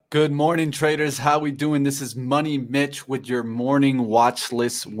Good morning, traders. How we doing? This is Money Mitch with your morning watch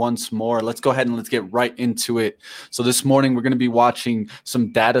list once more. Let's go ahead and let's get right into it. So this morning, we're going to be watching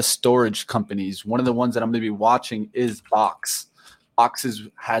some data storage companies. One of the ones that I'm going to be watching is Box. Box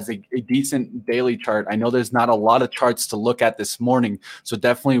has a decent daily chart. I know there's not a lot of charts to look at this morning, so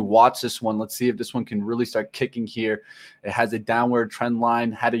definitely watch this one. Let's see if this one can really start kicking here. It has a downward trend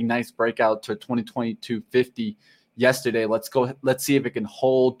line, had a nice breakout to 2022.50 yesterday. Let's see if it can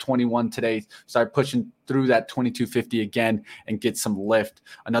hold 21 today, start pushing through that 22.50 again and get some lift.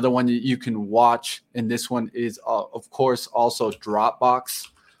 Another one that you can watch in this one is of course also Dropbox.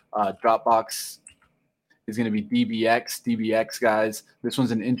 Dropbox is going to be DBX, guys. This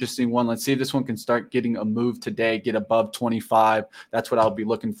one's an interesting one. Let's see if this one can start getting a move today, get above 25. That's what I'll be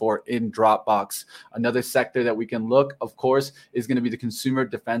looking for in Dropbox. Another sector that we can look, of course, is going to be the consumer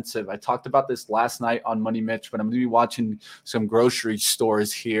defensive. I talked about this last night on Money Mitch, but I'm going to be watching some grocery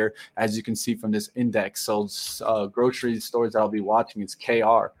stores here, as you can see from this index. So grocery stores that I'll be watching is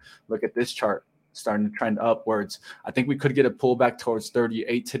KR. Look at this chart, starting to trend upwards. I think we could get a pullback towards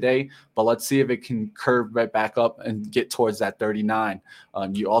 38 today, but let's see if it can curve right back up and get towards that 39.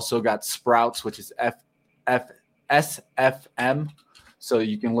 You also got Sprouts, which is SFM. So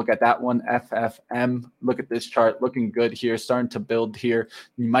you can look at that one, FFM. Look at this chart, looking good here, starting to build here.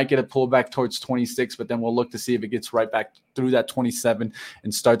 You might get a pullback towards 26, but then we'll look to see if it gets right back through that 27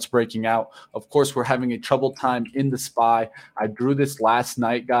 and starts breaking out. Of course, we're having a troubled time in the SPY. I drew this last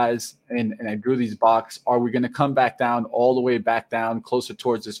night, guys, and I drew these box. Are we going to come back down, all the way back down, closer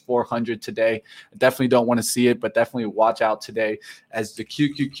towards this 400 today? I definitely don't want to see it, but definitely watch out today, as the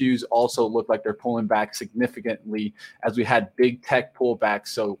QQQs also look like they're pulling back significantly, as we had big tech pullbacks.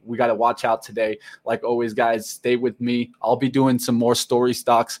 So we got to watch out today. Like always, guys, stay with me. I'll be doing some more story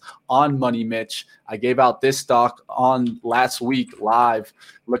stocks on Money Mitch. I gave out this stock on last week live.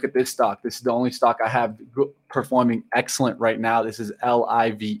 Look at this stock. This is the only stock I have performing excellent right now. This is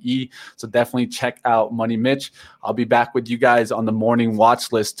LIVE. So definitely check out Money Mitch. I'll be back with you guys on the morning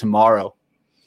watch list tomorrow.